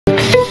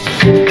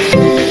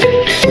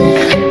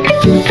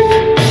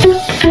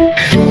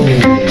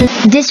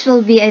This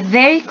will be a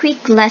very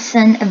quick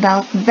lesson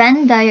about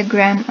Venn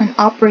diagram on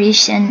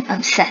operation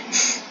of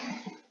sets.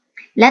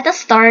 Let us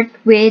start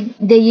with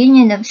the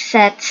union of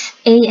sets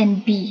A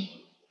and B.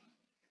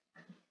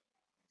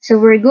 So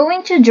we're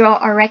going to draw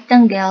a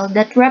rectangle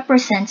that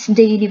represents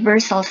the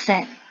universal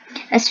set.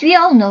 As we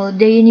all know,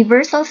 the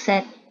universal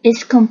set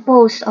is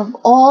composed of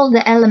all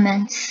the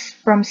elements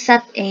from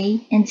set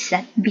A and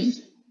set B.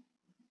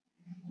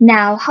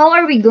 Now, how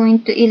are we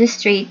going to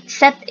illustrate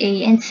set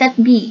A and set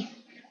B?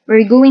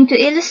 We're going to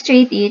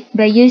illustrate it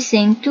by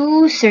using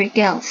two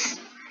circles.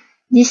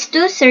 These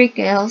two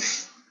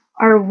circles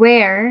are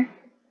where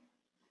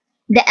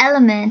the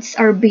elements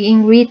are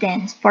being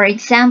written. For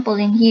example,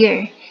 in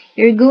here,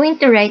 you're going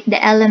to write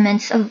the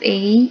elements of A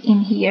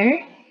in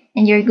here,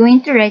 and you're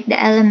going to write the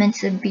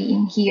elements of B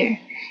in here.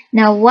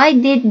 Now, why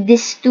did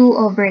these two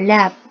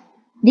overlap?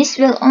 This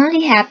will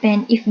only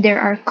happen if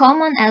there are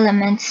common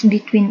elements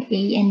between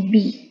A and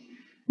B.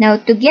 Now,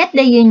 to get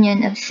the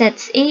union of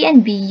sets A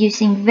and B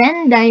using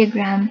Venn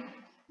diagram,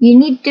 you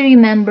need to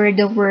remember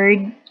the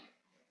word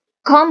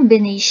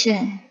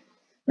combination.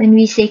 When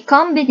we say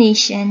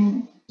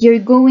combination,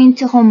 you're going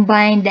to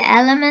combine the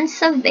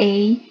elements of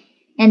A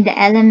and the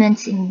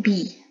elements in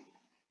B.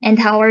 And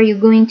how are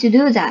you going to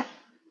do that?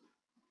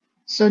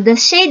 So the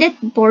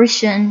shaded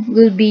portion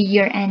will be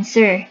your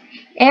answer.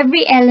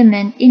 Every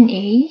element in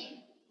A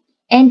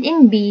and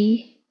in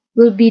B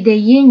will be the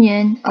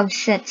union of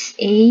sets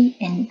A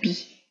and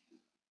B.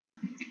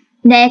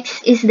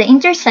 Next is the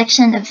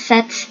intersection of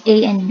sets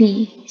A and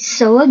B.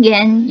 So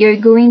again, you're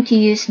going to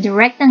use the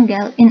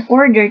rectangle in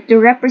order to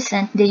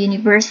represent the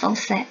universal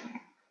set.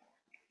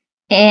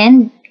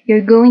 And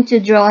you're going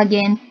to draw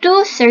again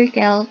two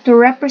circles to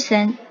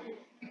represent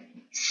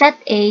set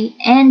A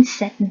and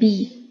set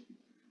B.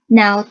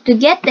 Now, to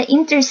get the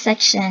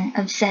intersection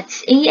of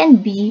sets A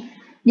and B,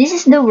 this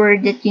is the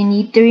word that you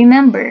need to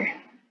remember.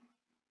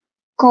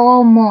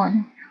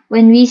 Common.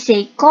 When we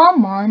say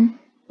common,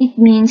 it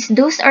means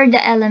those are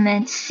the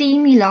elements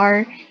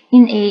similar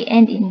in A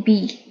and in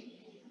B.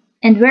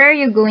 And where are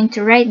you going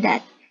to write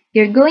that?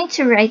 You're going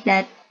to write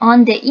that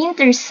on the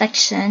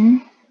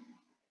intersection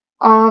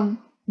of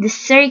the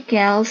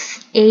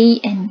circles A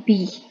and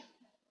B.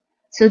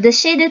 So the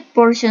shaded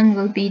portion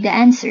will be the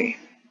answer.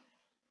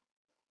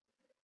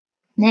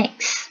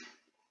 Next,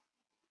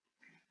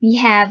 we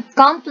have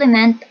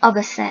complement of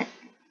a set.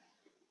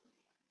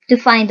 To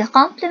find the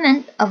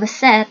complement of a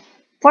set,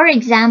 for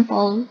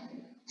example,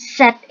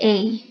 set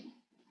A.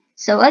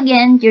 So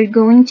again, you're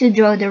going to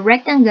draw the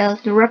rectangle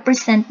to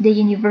represent the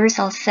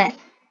universal set.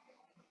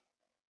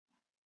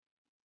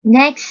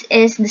 Next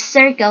is the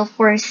circle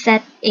for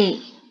set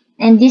A.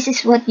 And this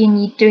is what you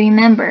need to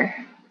remember.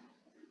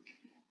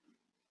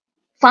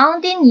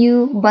 Found in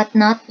U but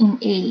not in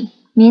A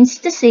means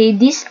to say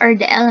these are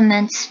the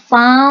elements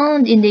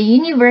found in the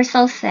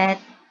universal set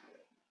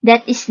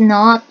that is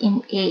not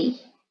in A.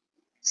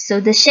 So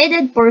the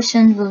shaded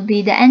portion will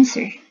be the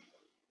answer.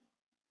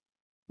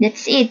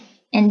 That's it.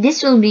 And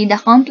this will be the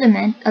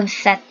complement of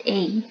set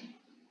A.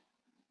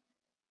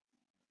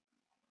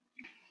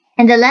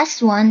 And the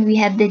last one, we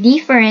have the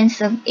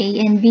difference of A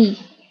and B.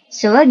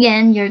 So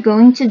again, you're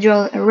going to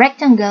draw a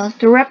rectangle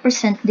to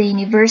represent the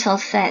universal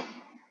set.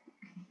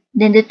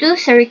 Then the two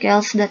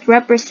circles that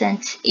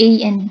represents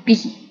A and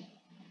B.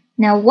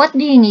 Now, what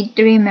do you need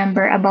to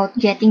remember about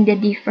getting the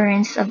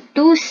difference of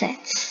two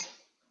sets?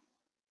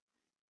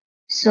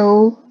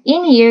 So,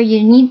 in here,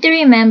 you need to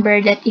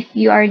remember that if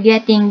you are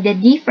getting the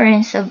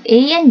difference of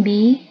A and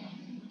B,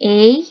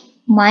 A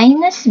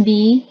minus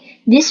B,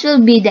 this will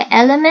be the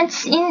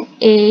elements in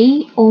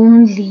A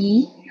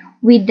only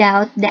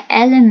without the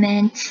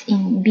elements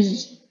in B.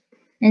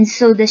 And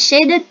so the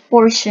shaded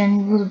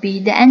portion will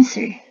be the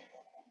answer.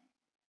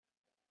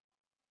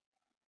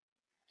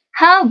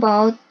 How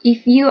about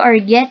if you are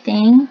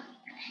getting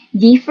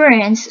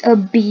difference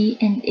of B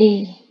and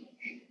A?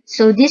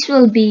 So this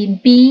will be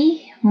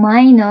B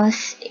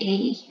minus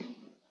A.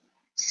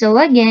 So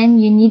again,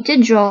 you need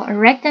to draw a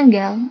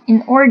rectangle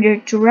in order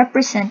to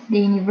represent the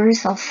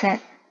universal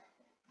set.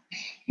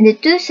 And the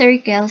two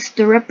circles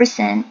to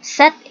represent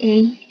set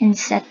A and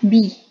set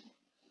B.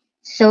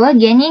 So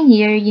again, in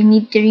here, you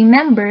need to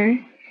remember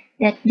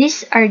that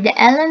these are the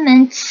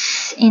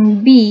elements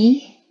in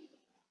B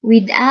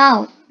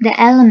without the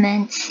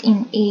elements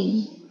in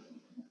A.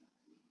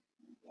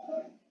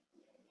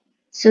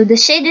 So the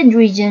shaded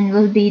region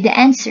will be the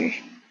answer.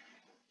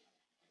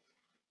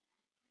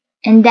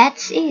 And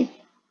that's it.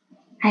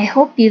 I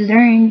hope you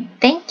learned.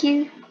 Thank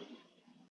you.